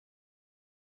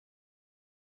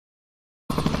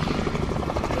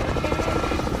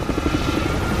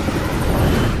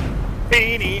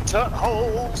teeny tut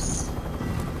holes.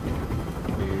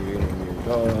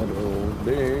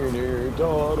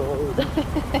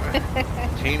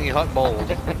 Teeny hut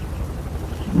bowls.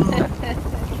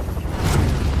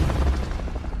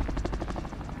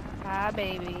 Hi,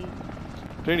 baby.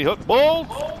 Teeny hut bowls.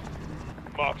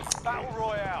 Marcus. Battle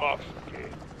Royale. Marcus.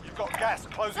 You've got gas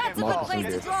closing in That's fast. a good Get place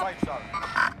to to the safe zone.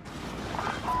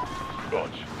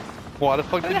 Dodge. Why the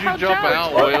fuck Who did the you hell jump jumped?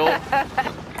 out,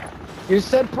 Will? You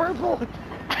said purple.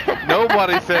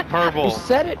 Nobody said You purple.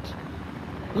 said it.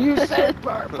 You said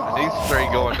purple. He's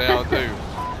straight going down too.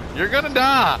 You're gonna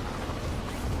die.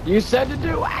 You said to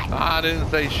do it. I didn't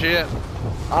say shit.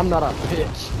 I'm not a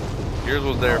bitch. Yours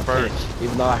was there I'm a first. bitch,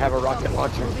 even though I have a rocket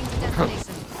launcher. Moving to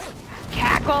destination.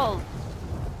 Cackles!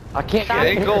 I can't Stop get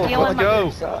in here. Ankles, How do I let's get go.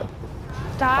 inside?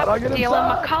 Stop How do I get stealing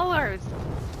my inside? colors.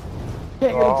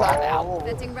 Can't get inside now.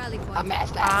 Setting rally point. I'm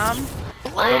asked out.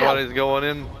 Somebody's going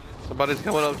in. Somebody's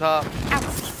coming up top. Ow!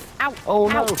 Ow! Oh,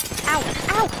 ow, no. Ow!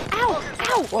 Ow! Ow!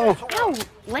 Ow! Whoa. Ow!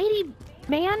 Lady,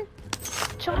 man,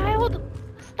 child,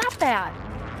 stop that!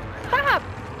 Stop!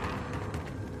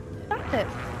 Stop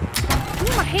this! Give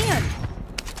me my hand!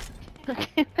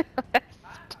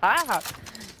 Stop!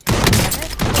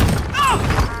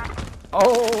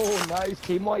 Oh, nice.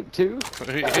 Team wipe too.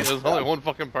 There's only one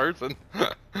fucking person.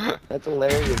 That's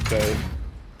hilarious, though.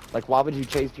 Like, why would you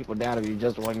chase people down if you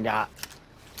just one guy?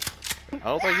 I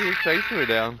don't think he was chasing me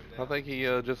down. I think he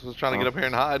just was trying to get up here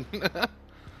and hide.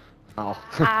 Oh.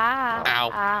 Ah! Ow.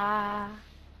 Ah!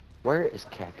 Where is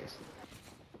Cactus?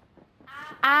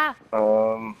 Ah!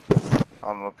 I'm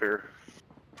up here.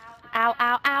 Ow!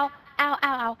 Ow! Ow! Ow!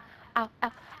 Ow! Ow! Ow!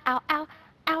 Ow! Ow!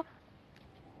 Ow!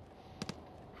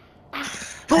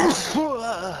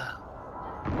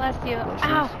 Bless you.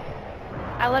 Ow!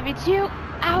 I love you too.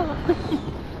 Ow!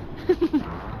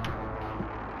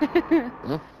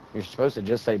 You're supposed to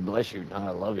just say bless you, not I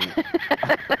love you.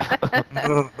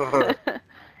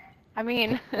 I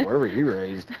mean, Where were you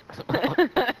raised?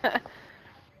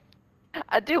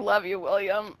 I do love you,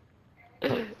 William.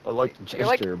 I like the You're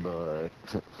like- gesture, but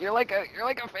You're like a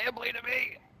family to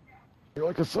me. you're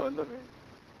like a son to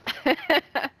me.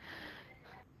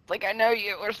 Like I know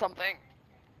you or something.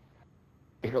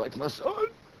 You're like my son.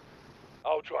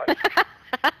 I'll drive.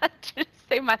 Just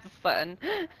say my son.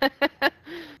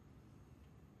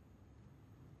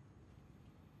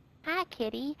 Hi,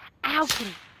 kitty. Ow,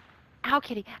 kitty. Ow,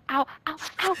 kitty. Ow, ow,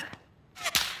 ow.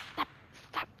 Stop,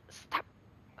 stop, stop.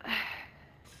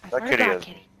 I swear That to kitty God, is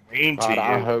kitty. mean to God,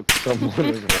 I you. hope someone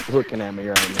is looking at me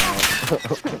right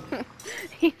now.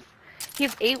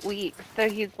 He's 8 weeks, so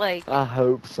he's like, I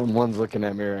hope someone's looking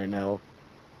at me right now.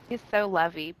 he's so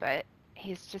lovey, but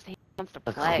he wants to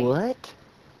A play. what?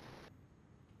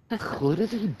 What is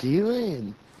he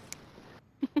doing?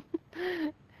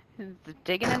 He's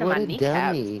digging into What my a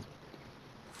kneecaps. dummy.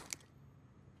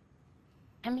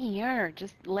 Come here,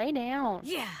 just lay down.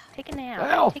 Yeah. Take a nap.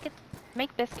 Ow. Take it.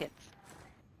 Make biscuits.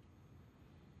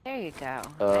 There you go.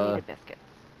 I Uh, need a biscuit.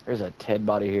 There's a Ted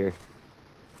body here.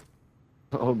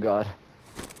 Oh God.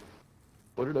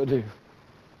 What did I do?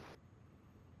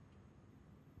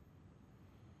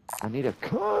 I need a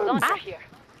gun. Ah,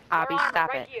 Abby,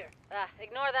 stop it. Here.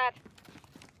 Ignore that.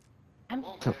 I'm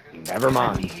Never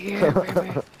mind. here.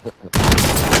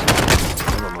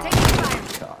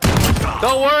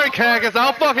 Don't worry, Cactus.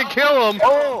 I'll fucking kill him.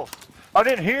 Oh! I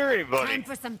didn't hear Time anybody.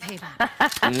 for some payback.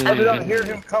 I did not hear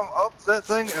him come up that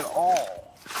thing at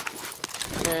all.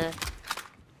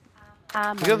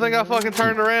 Good thing I fucking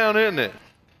turned around, isn't it?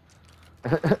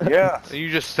 Yeah. And you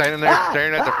just standing there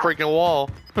staring at the freaking wall.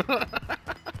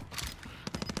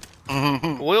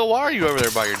 Will, why are you over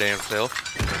there by your damn self?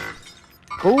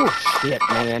 Oh shit,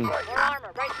 man. More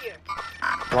armor, right here.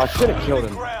 Well, I should have killed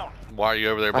him. Ground. Why are you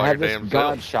over there I by your have this damn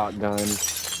god self? shotgun. Your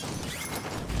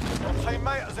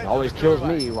teammate has It always entered kills the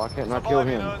gulag. me. Why can't I kill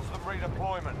Surviving him? earns them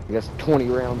redeployment. I guess 20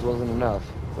 rounds wasn't enough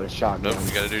with a shotgun. Nope,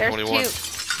 you gotta do There's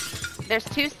 21. There's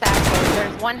two satchels.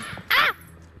 There's one. Ah!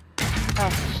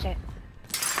 Oh shit.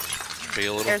 Be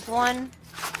a little. There's one.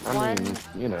 I One mean,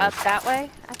 you know. up that way,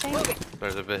 I think.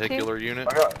 There's a vehicular unit.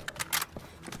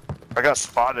 I got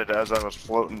spotted as I was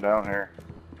floating down here.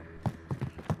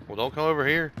 Well, don't come over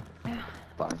here.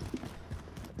 Fine.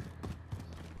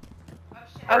 Oh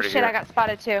Already shit, here. I got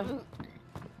spotted too.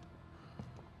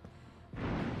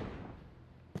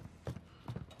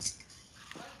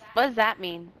 What does that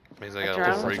mean? Means I A got a drone?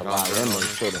 little Such a recon lot of drone ammo, on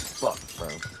sort of fucked, bro.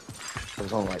 I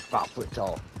was only like 5 foot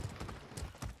tall.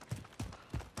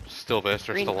 you. Still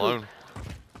Vester Green Stallone.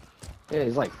 Yeah,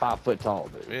 he's like 5 foot tall,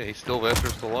 dude. Yeah, he's still Vester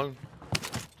Stallone.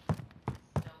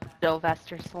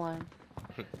 Sylvester Stallone.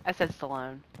 I said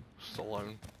Stallone.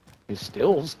 Stallone. He's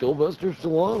still Buster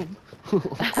Stallone. Go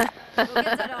get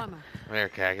that armor. There,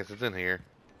 Cactus, it's in here.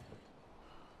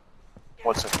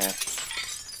 What's in here?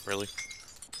 Really?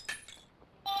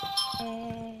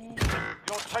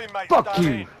 Your teammates Fuck done you.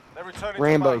 in. They're returning to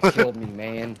Rambo base. killed me,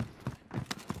 man.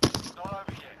 Not over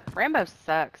yet. Rambo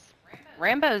sucks.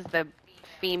 Rambo's the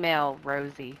female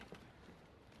Rosie.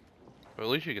 But at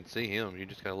least you can see him. You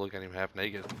just gotta look at him half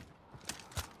naked.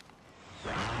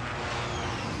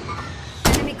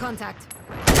 Enemy contact.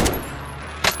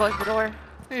 Close the door.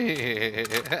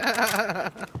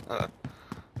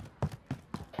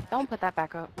 Don't put that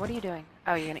back up. What are you doing?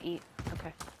 Oh, you're gonna eat.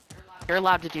 Okay. You're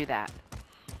allowed to do that.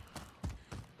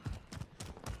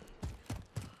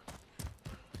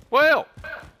 Well,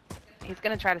 He's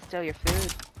gonna try to steal your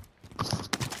food.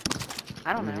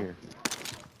 I don't I'm know. here.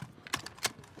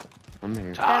 I'm here.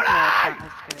 He does know it's not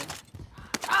his food.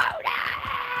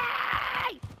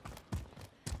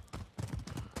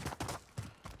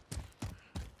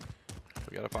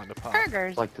 we gotta find a pot.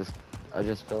 Burgers. Like this, I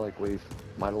just feel like we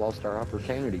might have lost our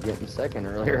opportunity getting second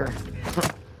earlier.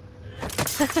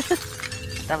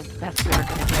 That was the best we were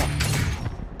gonna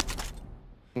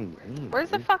get. Where's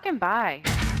the fucking buy?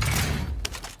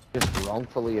 Just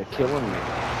wrongfully killing me.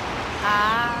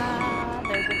 Ah,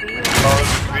 there's a vehicle. Oh,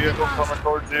 there's a vehicle coming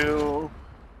towards you.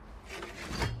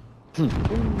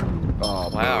 Oh,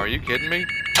 Wow, are you kidding me?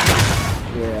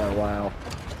 Yeah, wow.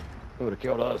 It would have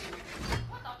killed us.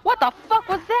 What the fuck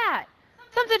was that?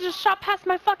 Something just shot past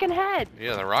my fucking head.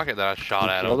 Yeah, the rocket that I shot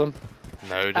at Killed him. him?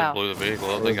 No, it just Oh. blew the vehicle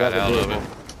up. Or They was got that the out of it. vehicle?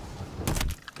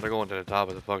 They're going to the top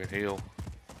of the fucking hill.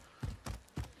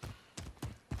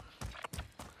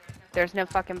 There's no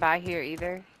fucking buy here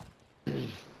either.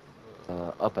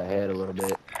 Up ahead a little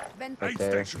bit. Ben Right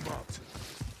there. Aid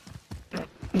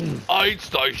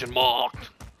station marked.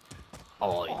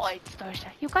 Oh, it's Dorsha.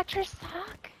 You got your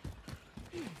sock?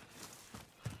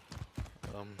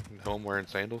 No, I'm wearing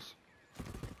sandals.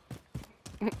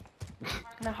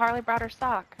 No, Harley brought her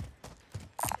sock.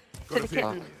 To the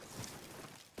kitten.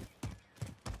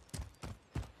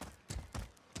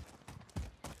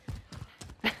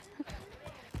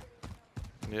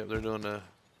 Yep, they're doing a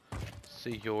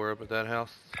Secure up at that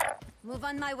house. Move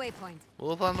on my waypoint.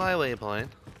 Wolf on my waypoint.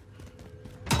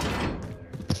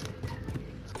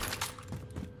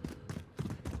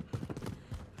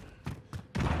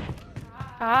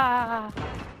 Ah,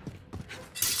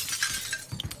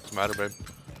 What's the matter, babe?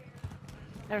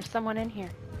 there's someone in here.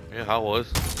 Yeah, I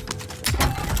was.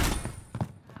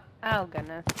 Oh,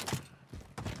 goodness.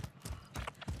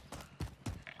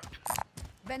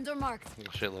 Vendor marked.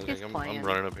 Shit, Lizzie, He's I'm playing.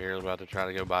 running up here about to try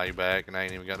to go buy you back, and I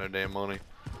ain't even got no damn money.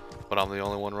 But I'm the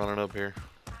only one running up here.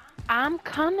 I'm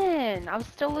coming. I was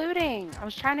still looting. I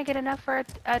was trying to get enough for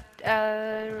a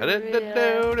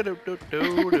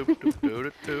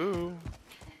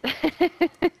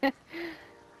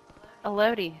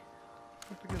Lodi.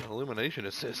 Have to get an illumination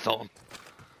assist on.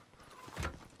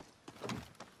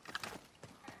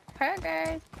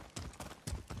 Burgers.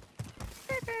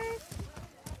 Burgers.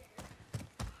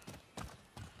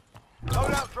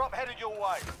 Loadout drop headed your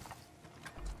way.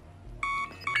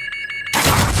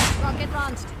 Rocket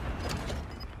launched.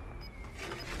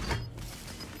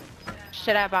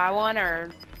 Should I buy one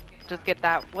or just get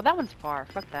that? Well, that one's far.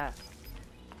 Fuck that.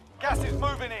 Gas is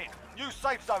moving in. New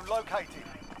safe zone located.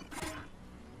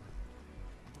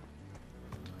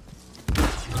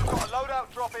 Got a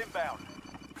loadout drop inbound.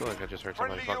 I feel like I just heard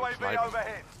somebody Friendly fucking UAV sniping.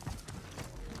 overhead.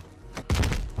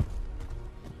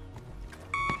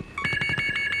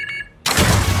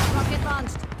 Rocket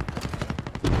launched.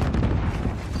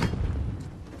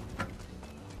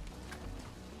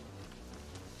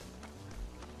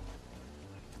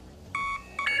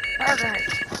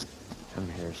 Burgers. I'm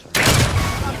here, sir.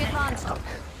 Rocket launched.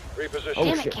 Reposition. Oh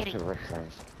Damn it, shit! kitty. Right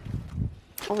fast.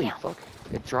 Holy Damn. fuck!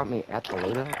 It dropped me at the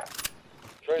loadout.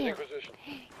 Changing Damn. position.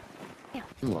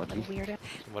 I'm lucky. Weirdo.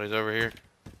 Somebody's over here.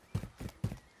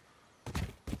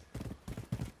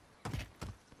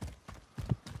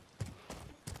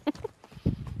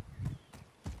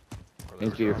 Or they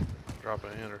Thank were you.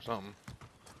 Dropping in or something.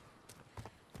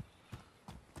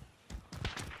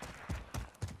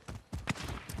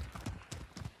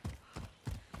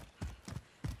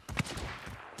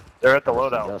 They're at the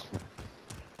Where's the loadout. adjustment?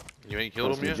 You ain't killed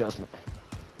Where's them the yet? adjustment?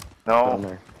 Put 'em No.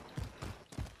 there.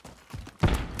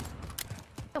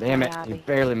 Damn it! You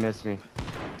barely missed me.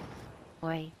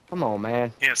 Boy. Come on,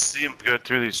 man. Can't see him go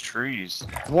through these trees.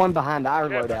 One behind our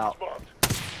loadout.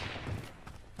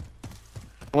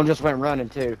 One just went running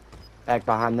too, back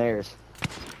behind theirs.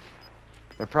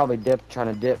 They're probably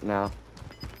trying to dip now.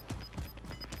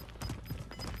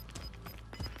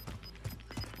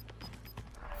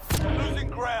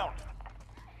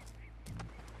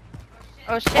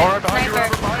 Oh shit, Alright, behind you, sniper.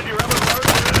 Robert, behind you,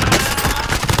 Robert,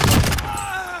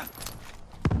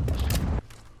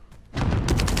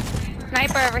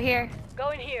 Sniper over here. Go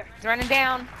in here. He's running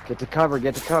down. Get to cover,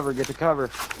 get to cover, get to cover.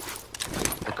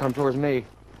 They'll come towards me.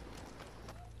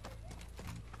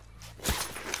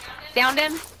 Downed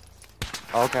him.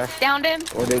 Okay. Downed him.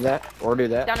 Or do that. Or do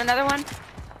that. Down another one.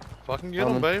 Fucking get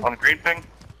him, babe. On green ping.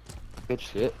 Good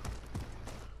shit.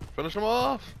 Finish him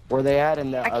off. Where they at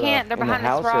in the I can't. They're in the behind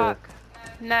house this or- rock.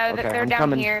 No, Okay, they're I'm down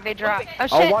coming. here. They dropped. Oh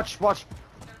Oh, shit. watch.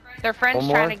 Their friend's One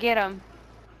more. trying to get him.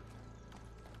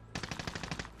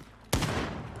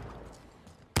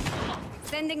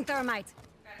 Sending thermite.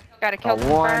 Got a kill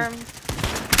one. confirmed.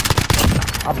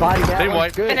 I bodied that Team one.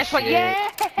 wipe. Good Finish one. shit.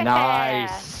 Yeah.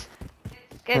 Nice.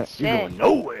 Good You shit. going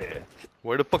nowhere.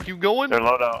 Where the fuck you going? Their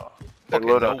loadout. Their Fucking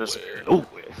loadout nowhere. disappeared. Nowhere.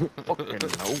 Fucking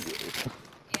nowhere.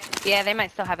 Yeah, they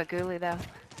might still have a ghoulie though.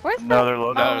 Where's No, the? their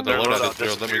loadout. No, the Their loadout loadout is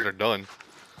zero. That means they're disappeared. done.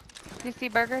 You see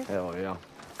burgers? Hell yeah.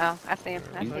 Oh, I see him.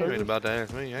 I see You him. ain't about to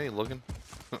ask me. I ain't looking.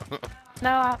 No,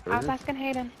 I was Burgers? asking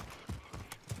Hayden.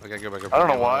 I gotta go back up. I don't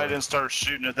know and get why I one. didn't start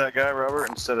shooting at that guy, Robert,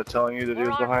 instead of telling you that he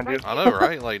was behind you. I know,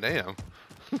 right? Like, damn.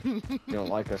 You don't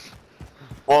like us.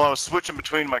 Well, I was switching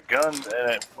between my gun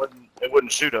and it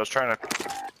wouldn't shoot. I was trying to.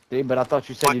 See, but I thought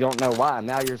you said you don't know why.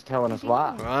 Now you're telling us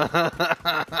why.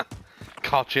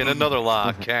 Caught you in another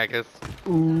lie, cactus.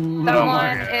 Ooh.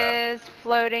 Someone is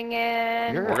floating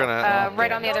in. You're- We're gonna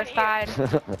right on the other side.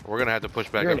 we're gonna have to push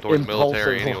back You're up an towards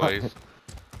military impulsive one. anyways.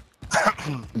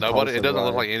 Nobody. It Impulsive doesn't look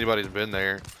liar. like anybody's been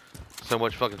there. So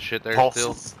much fucking shit there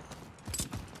still. Pulses.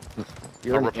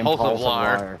 You're A an repulsive impulsive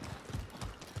liar.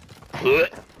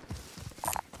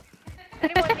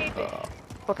 Anyone need me?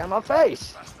 Fuck out my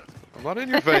face. I'm not in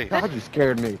your face. God, you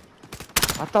scared me.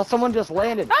 I thought someone just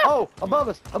landed. Oh, above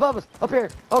us, up here.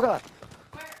 Oh God.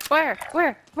 Where?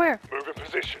 Where? Move in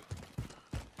position.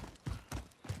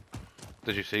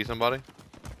 Did you see somebody?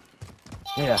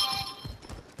 Yeah.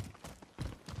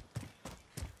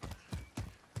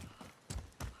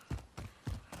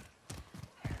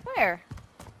 Where?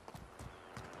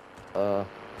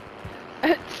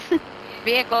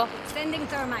 Vehicle. Sending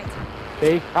thermite.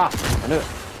 See? Ah, I knew it.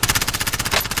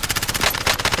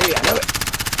 See, I knew it.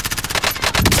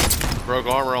 Broke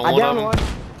armor on I one downed of one. them.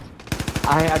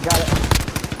 I got it.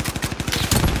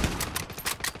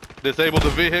 Disabled the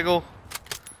vehicle.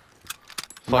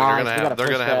 Fuck, Nice, they're we gotta they're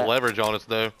push gonna have that. leverage on us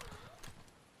though.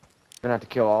 Gonna have to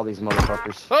kill all these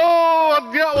motherfuckers. Oh, I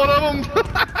got one of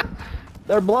them.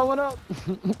 They're blowing up.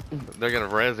 They're gonna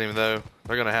res him though.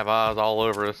 They're gonna have eyes all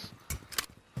over us.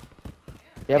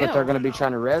 Yeah, but they're Ew. gonna be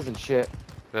trying to res and shit.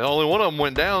 The only one of them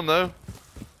went down though.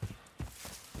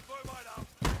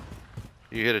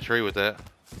 You hit a tree with that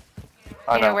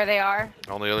I You know know. where they are?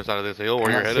 on the other side of this hill where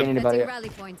I'm you're not headed. seeing anybody. Setting rally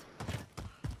point.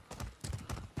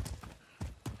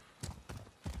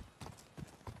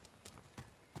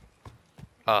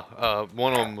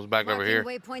 One of them was back over Marking here.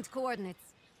 waypoint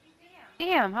coordinates.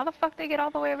 Damn, how the fuck they get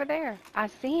all the way over there? I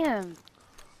see him.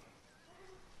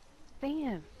 See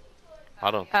him. I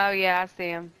don't. Oh yeah, I see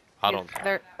him. I don't.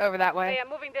 They're over that way. Hey, I'm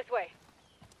moving this way.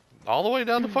 All the way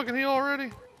down the fucking hill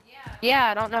already. Yeah,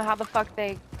 I don't know how the fuck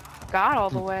they got all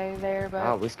the way there, but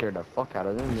Oh, we scared the fuck out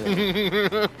of them.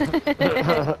 Dude.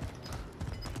 That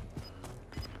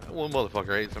one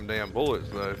motherfucker ate some damn bullets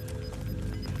though.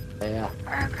 Yeah.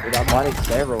 Dude, I bodied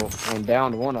several and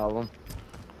downed one of them.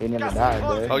 He never died,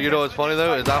 Oh, dude. you know what's funny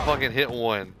though is I fucking hit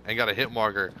one and got a hit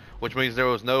marker, which means there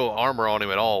was no armor on him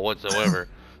at all whatsoever.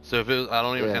 So if it was, I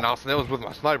don't even, Yeah. and also that was with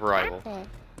my sniper rifle,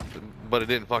 but it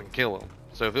didn't fucking kill him.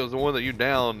 So if it was the one that you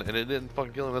downed and it didn't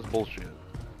fucking kill him, that's bullshit.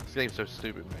 This game's so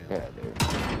stupid, man. Yeah, dude.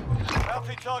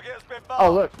 Bounty target has been marked.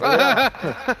 Oh,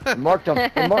 look. They marked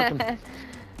them. They marked them.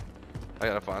 I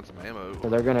gotta find some ammo. So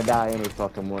they're gonna die any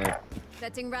fucking way.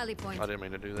 Setting rally point. I didn't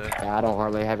mean to do that. Yeah, I don't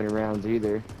hardly have any rounds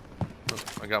either.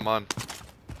 I got mine.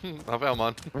 I found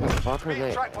mine. Where the fuck are Being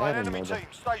they? tracked by at an in enemy there? team.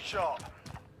 Stay sharp.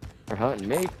 They're hunting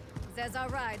me. There's our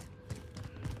ride.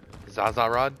 Zaza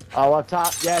Rod Oh, up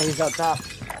top. Yeah, he's up top.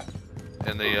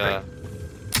 in the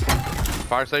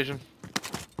fire station.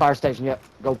 Fire station, yep.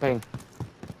 Go ping.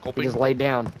 Cool He just laid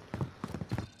down.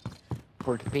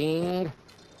 For ping.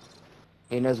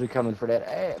 He knows we coming for that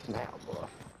ass now, boy.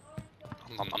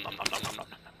 Nom, nom, nom, nom, nom, nom, nom.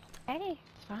 hey,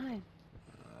 it's fine.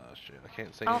 Shit, I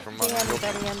can't see I you don't from see my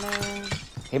anybody in there.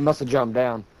 He must have jumped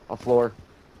down on floor.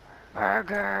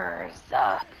 Burgers.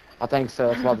 I think so.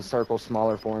 That's why the circle's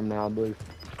smaller for him now, I believe.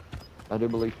 I do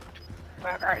believe.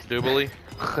 Burgers. Doobly.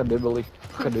 I do believe.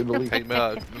 I do believe. Hey,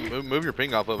 move your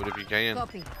ping off of it if you can.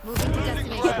 Copy. Moving to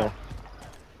destination. Okay.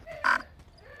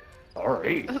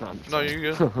 Alright. No,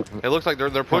 you're good. It looks like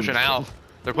they're pushing out.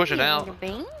 They're pushing out.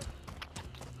 Bing?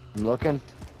 I'm looking.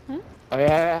 Hmm? Oh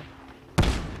yeah.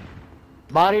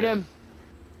 Bodied him.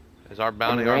 Is our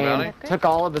bounty and our ran. bounty? Took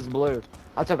all of his blue.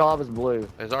 I took all of his blue.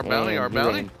 Is our bounty and our he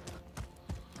bounty? ran.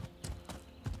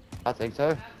 I think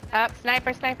so. Up,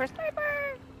 sniper, sniper,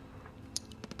 sniper.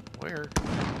 Where?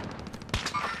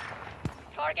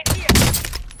 Target here.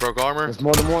 Broke armor. There's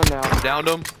more than one now. Downed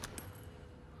him.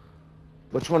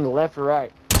 Which one, the left or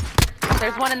right?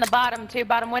 There's one in the bottom too.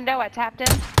 Bottom window. I tapped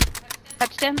him.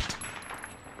 Touched him.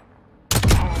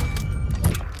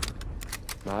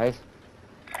 Nice.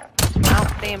 I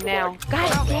don't see him now.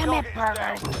 God damn it,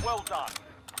 Burger. Well done.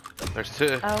 There's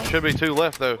two. Oh. Should be two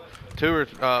left though. Two or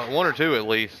one or two at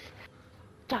least.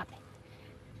 Stop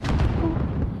it.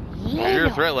 Your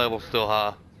threat level's still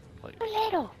high. Like,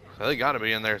 Little. so they got to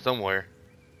be in there somewhere.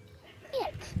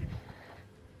 Shit.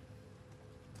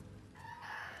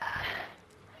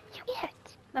 Shit.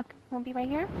 Look, we'll be right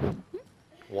here.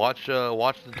 Watch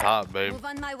the top, babe. Move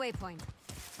on my waypoint.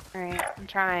 Alright, I'm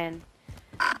trying.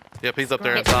 Yep, he's up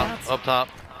there on top. Up top.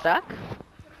 Suck? Broke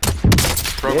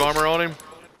Bitch. armor on him.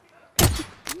 Do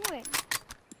it.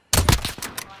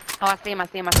 Oh, I see him, I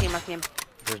see him, I see him, I see him.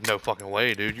 There's no fucking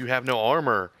way, dude. You have no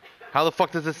armor. How the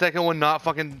fuck does the second one not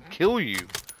fucking kill you?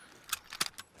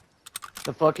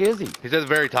 The fuck is he? He's at the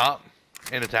very top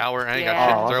in a tower. I ain't Yeah. got shit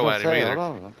I to was throw gonna at him say, either.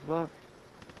 hold on, what the fuck?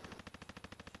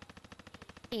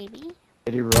 Baby.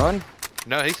 Did he run?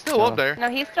 No, he's still Oh. up there. No,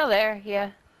 he's still there,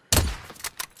 yeah.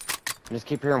 I just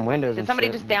keep hearing windows Did and somebody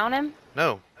shit. just down him?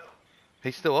 No,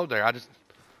 he's still up there.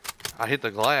 I hit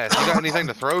the glass. You got anything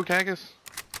to throw, Cactus?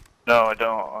 No, I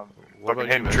don't. I'm What fucking about you,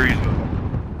 hitting man?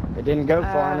 trees. It didn't go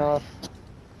far Uh, enough.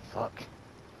 Fuck.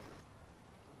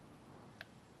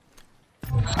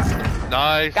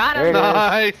 Nice. Got There him. it is.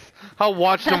 Nice. I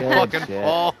watched him Good fucking shit.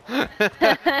 fall.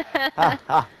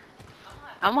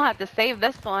 I'm gonna have to save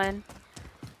this one.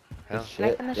 Yeah.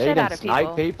 Shit. Sniping the Yeah, shit you can out of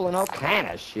snipe people. and all kind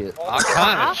of shit. All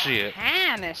kind All of shit.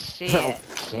 kind of All shit.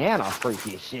 kind of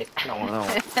freaky shit going on.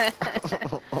 I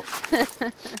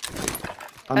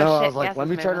Oh, know, I shit, was like, gas let is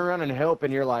me turn moving. around and help,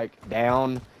 and you're like,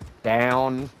 down,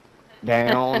 down,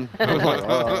 down. I was like,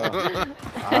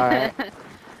 alright.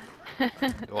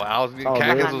 Well, Oh,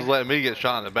 Cactus really? was letting me get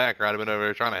shot in the back. Right, I've been over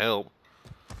there trying to help.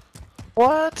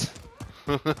 What?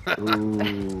 Ooh.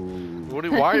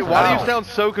 Why do you Wow. sound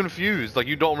so confused? Like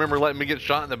you don't remember letting me get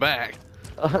shot in the back?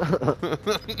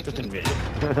 Just admit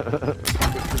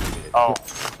Oh,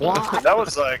 What? that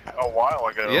was like a while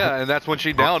ago. Yeah, and that's when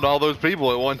she downed all those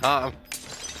people at one time.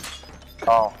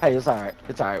 Oh, Hey, it's alright.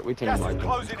 It's alright. We team Gas like is this.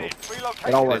 closing in. Relocating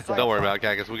It all the worked safe Don't worry zone. about it,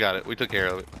 Cactus. We got it. We took care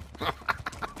of it.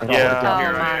 It all yeah. worked out.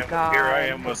 Here Oh I my am. God. Here I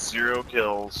am with 0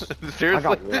 kills. Seriously?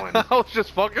 I got one. I was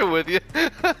just fucking with you.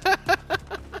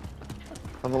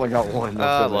 I've only got one.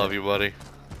 I love you, buddy.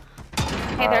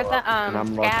 Hey, there's a And I'm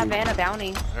scav lucky. and a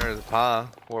bounty. There's a pie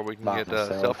where we can By get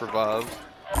myself. self-revives.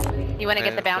 You want to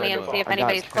get the bounty and see if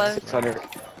anybody's close? 600.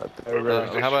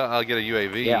 How about I'll get a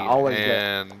UAV Yeah, always get-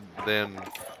 and then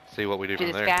see what we do Do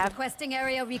from the there. scav? Requesting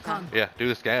area recon. Yeah, do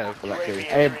the scav.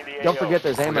 Hey, don't forget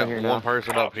there's We ammo got here one now.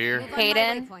 person up here. Move on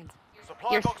Hayden. my waypoint.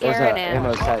 Supply You're box There's scaring a him.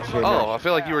 ammo set here. Oh, I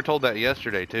feel like you were told that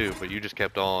yesterday too, but you just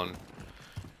kept on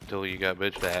until you got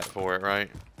bitched at for it, right?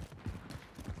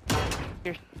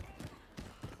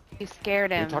 You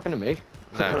scared Are you him. talking to me?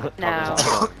 No. No.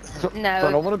 I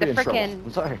No, don't want to the be in trouble. frickin'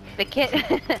 I'm sorry. the kid.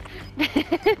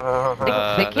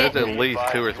 There's kid- at least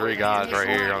 2 or 3 guys right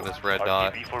here on this red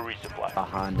dot.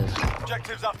 Behind us.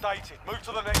 Objectives updated. Move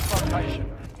to the next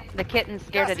location. The kitten's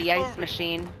scared of the ice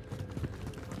machine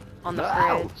on the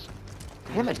No. fridge.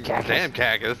 Damn it, Cactus. Damn,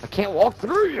 Cactus. I can't walk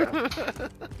through you.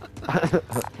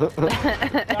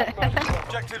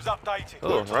 Objectives updated.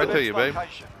 Oh, Move right the to next you, babe.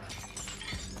 location.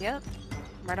 Yep,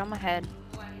 right on my head.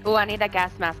 Ooh, I need that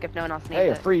gas mask if no one else needs Hey,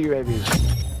 a it. free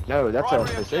UAV. No, that's a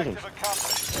Primary precision. objective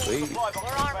accomplished. Sweet. Supply box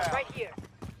More armor inbound. right here.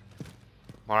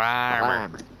 More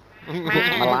armor.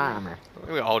 Limer.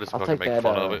 We all just I'll fucking take make that,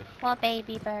 fun of it. Well,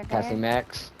 baby Passing burger.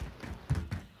 Max.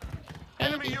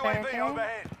 Enemy Baby UAV burger.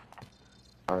 overhead.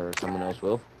 Or someone else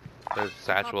will. There's a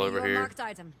satchel Copy over your here. marked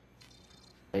item.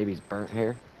 Baby's burnt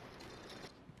here.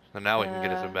 And now we can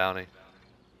get us a Uh, bounty.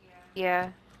 Yeah.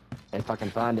 If I can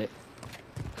find it.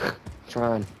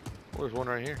 Trying. Oh, there's one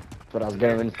right here. That's what I was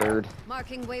going for.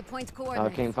 Marking waypoint I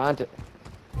coordinates. can't find it.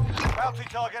 Bounty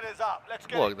target is up. Let's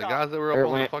get Look, it the done. guys that were There it up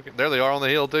on the went. fucking... There they are on the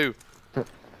hill, too. I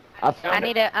I found it.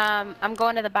 need a, I'm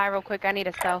going to the buy real quick. I need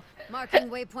a stealth. Marking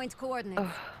waypoint coordinates.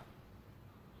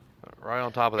 Right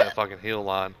on top of that fucking hill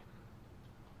line.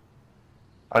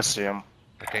 I see him.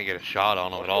 I can't get a shot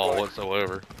on them at all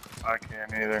whatsoever. I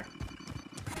can't either.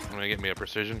 I'm gonna get me a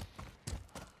precision.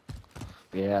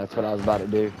 Yeah, that's what I was about to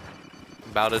do.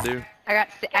 About to do. I got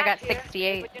Gas here.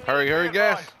 68. What you need? Hurry, hurry, Be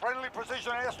gas. advised, friendly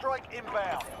precision airstrike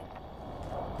inbound.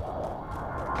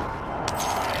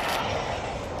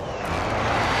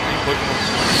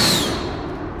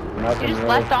 You Nothing just really.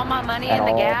 left all my money At in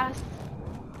the all.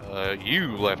 gas.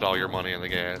 You left all your money in the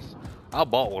gas. I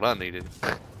bought what I needed.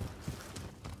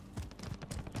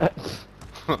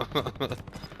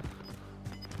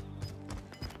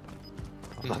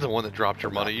 I'm not the one that dropped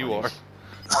your money, you are.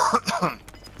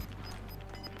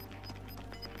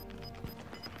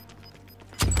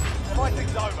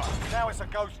 Fighting's over. Now it's a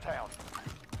ghost town.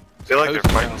 I feel like they're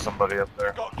Ghost fighting town. somebody up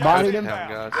there. Got Bodied gas him.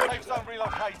 inbound. Guys. Safe zone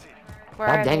relocated. Where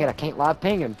God are dang they? it, I can't live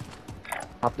ping him.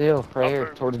 Up the hill, right Up here,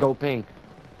 there. towards gold ping.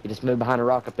 He just moved behind a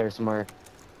rock up there somewhere.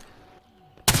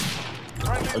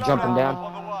 Friendly We're jumping loadout down.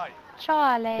 on the way.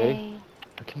 Charlie.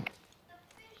 I can't.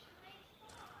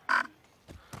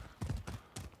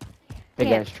 Big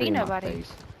Can't ass see tree in my nobody.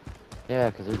 face. Yeah,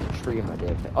 because there's a tree in my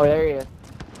dead face. Oh, there he is.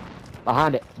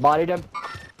 Behind it. Bodied him.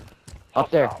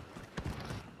 Up there.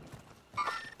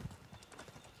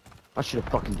 I should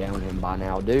have fucking downed him by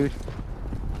now, dude.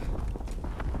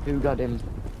 Who got him?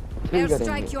 Who got him?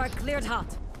 Airstrike, you are cleared hot.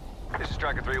 This is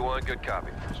Striker 3-1, good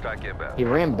copy. Strike inbound. He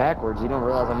ran backwards. You don't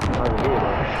realize I'm over here, though.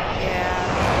 Yeah.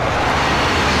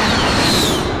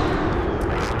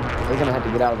 We're gonna have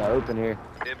to get out of the open here.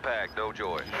 Impact, no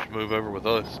joy. Move over with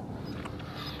us.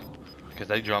 Because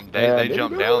they jumped, Yeah, they dude.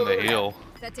 jumped down the hill.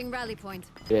 Setting rally point.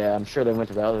 Yeah, I'm sure they went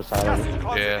to the other side Gas of is it.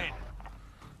 closing Yeah.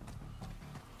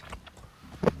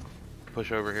 in.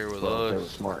 Push over here with Well, if they were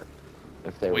us. smart.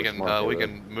 If they We were can smart, they we would.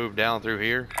 can move down through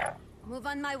here. Move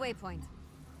on my waypoint.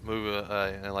 Move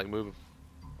and like move.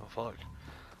 Oh fuck!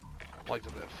 I like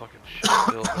that fucking shit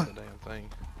still on the damn thing.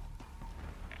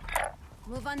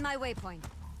 Move on my waypoint.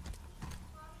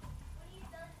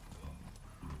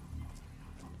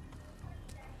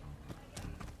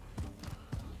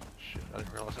 Shit, I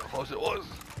didn't realize how close it was.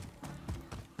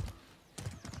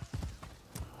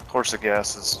 Of course, the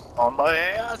gas is on my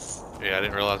ass. Yeah, I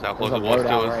didn't realize how close There's a it was to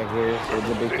loadout us. right here, so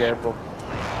we'll be careful.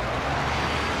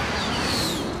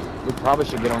 We probably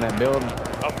should get on that building.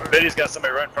 Oh, Betty's got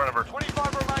somebody right in front of her.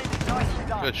 25 remaining. Nicely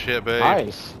done. Good shit, babe.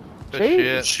 Nice. Good Jeez.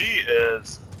 shit. She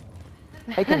is.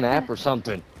 Take a nap or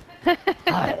something.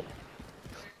 God.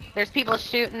 There's people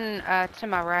shooting to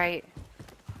my right.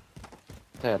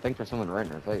 Yeah, I think there's someone right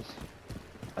in her face.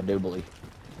 I do believe.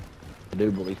 I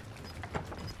do believe.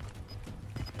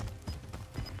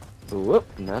 Whoop,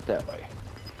 not that way.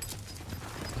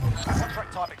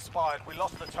 Contract type expired. We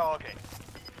lost the target.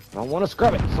 I don't want to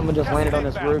scrub it. Someone just Gas landed is on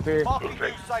this inbound. roof here. Marking new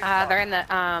safe They're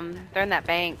zone. in that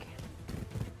bank.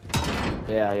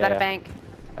 Yeah, Is that a yeah. bank?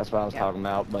 That's what I was Yeah. talking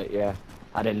about, but yeah.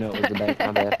 I didn't know it was a bank,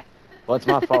 my bad. Well, it's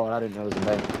my fault. I didn't know it was a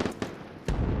bank.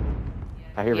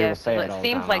 I hear Yeah, people say well, it all it the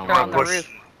seems time. like I they're don't on know. the roof.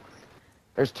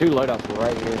 There's two loadouts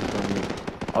right here from me.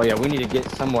 Oh yeah, we need to get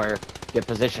somewhere, get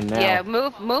positioned now. Yeah,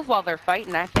 move while they're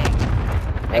fighting, I think.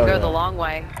 And Hell go yeah. the long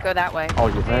way. Go that way. Oh,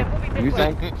 you think? Yeah, we'll be You this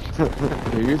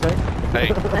think? Do you think? Hey,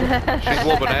 she's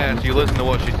whooping ass. You listen to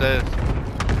what she says.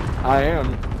 I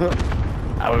am.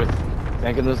 I was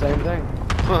thinking the same thing.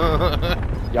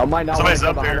 Y'all might not want Somebody's to go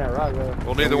up behind here. that rock, though.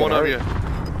 Well, neither Don't one get of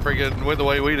hurt. you freaking went the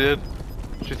way we did.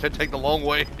 She said take the long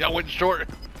way. Y'all went short.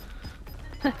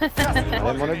 I didn't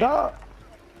want to die.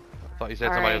 Thought you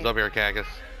said somebody was Alright. up here, Cactus.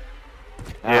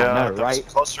 Yeah, I the know, right?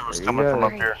 cluster was There you coming go. from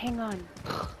up Alright, here. hang on.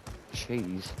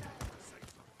 Jeez.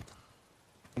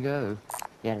 Go.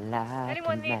 You lie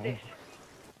Anyone to need me. this?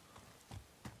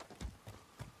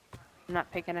 I'm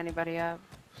not picking anybody up.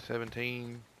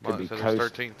 17. Could Well, be it says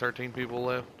there's coast. 13 people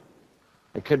left.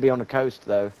 It could be on the coast,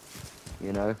 though.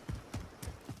 You know?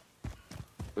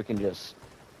 We can just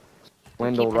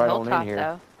swindle Keep the right on hilltop, in here.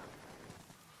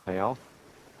 though. Yeah.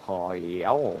 Oh,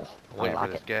 yeah. I'm I waiting for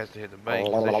like this it. gas to hit the bank.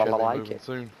 Oh, They I should be like moving it.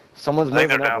 soon. Someone's I think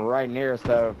moving they're up down. right near us,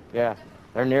 though. Yeah,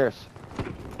 they're near us.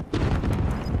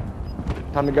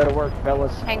 Time to go to work,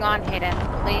 fellas. Hang on, Hayden,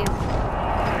 please.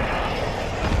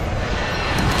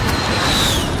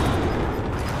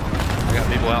 I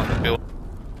got people out in the field.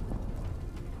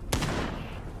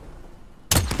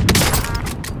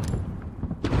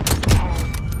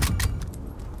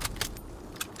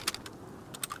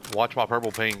 Watch my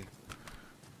purple ping.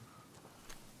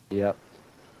 Yep.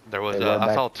 There was They run I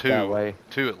back saw that way.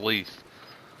 two at least.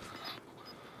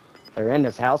 They're in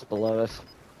this house below us.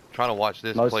 Trying to watch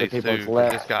this Most of the place people too. that's 'Cause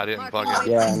left. This guy didn't Marking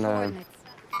fucking. Yeah, I waypoint know. coordinates.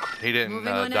 He didn't Moving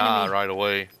on die enemy. right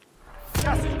away,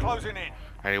 Gas is closing in.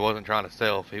 and he wasn't trying to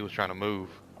self. He was trying to move.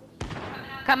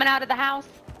 Coming out of the house,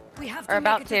 We have or to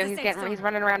about make to. it He's the getting. safe He's zone.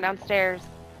 running around downstairs.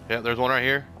 Yeah, there's one right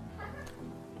here.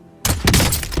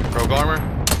 Rogue armor.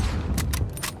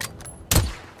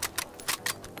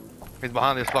 He's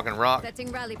behind this fucking rock.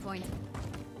 Setting rally point.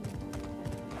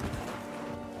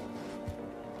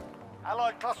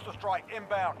 Allied cluster strike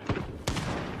inbound.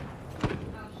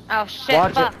 Oh shit,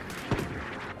 Watch fuck.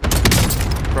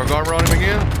 Throw guard on him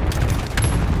again.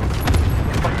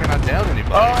 Fuck, can I down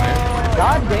anybody, man?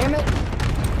 God damn it!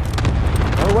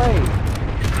 No way.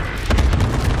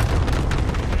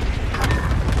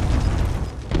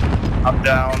 I'm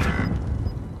down.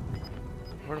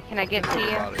 Where the Can I fuck get is to you?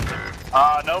 everybody?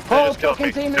 Nope, Whole they just killed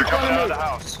me. fucking team in They're coming front out of of the me.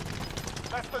 house.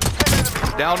 Less than 10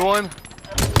 enemies. Down one.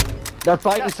 They're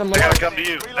fighting some They more. gotta come to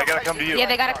you. They gotta come to you. Yeah,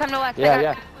 they gotta come to us. They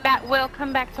Yeah, gotta Will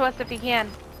come back to us if he can.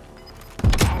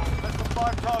 Less than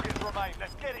 5 targets remain.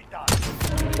 Let's get it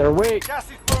done. They're weak. Gas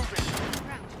is moving.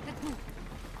 Let's move.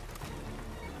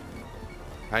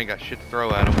 I ain't got shit to throw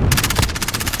at him.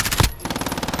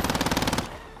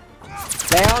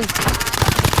 Down.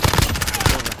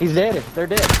 He's dead. They're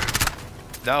dead.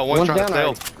 No, one's trying to down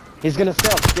stealth. already. He's gonna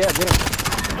stealth. Yeah, get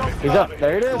him. He's up.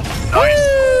 There it is. Nice.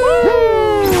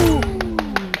 Woo!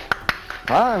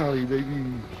 Finally,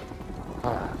 baby.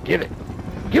 Give it.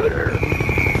 Give it her.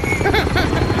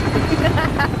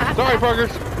 Sorry,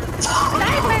 Parkers.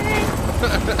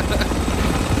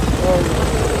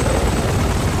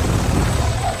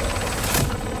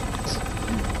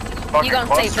 Fucking You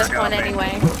gonna save cluster this got one me.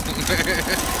 anyway.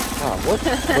 What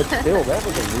still, that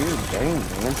was a weird game,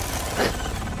 man.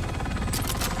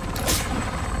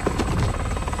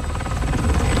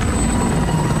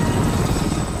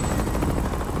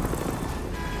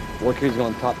 Look who's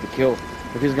gonna top the kill.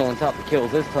 Look who's gonna top the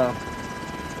kills this time.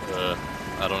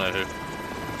 I don't know who.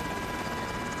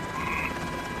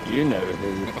 You know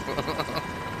who.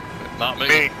 Not me.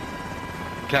 Me.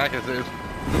 Cactus is.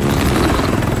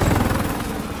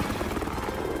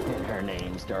 And her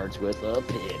name starts with a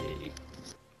pity.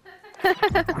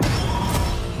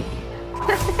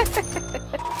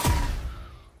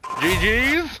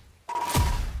 GG's.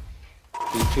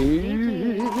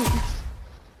 GG's.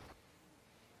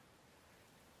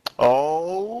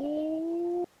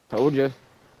 Oh. Told you.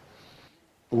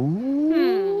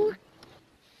 Ooh.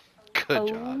 Good Oh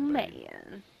job.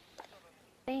 man.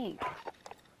 Thanks.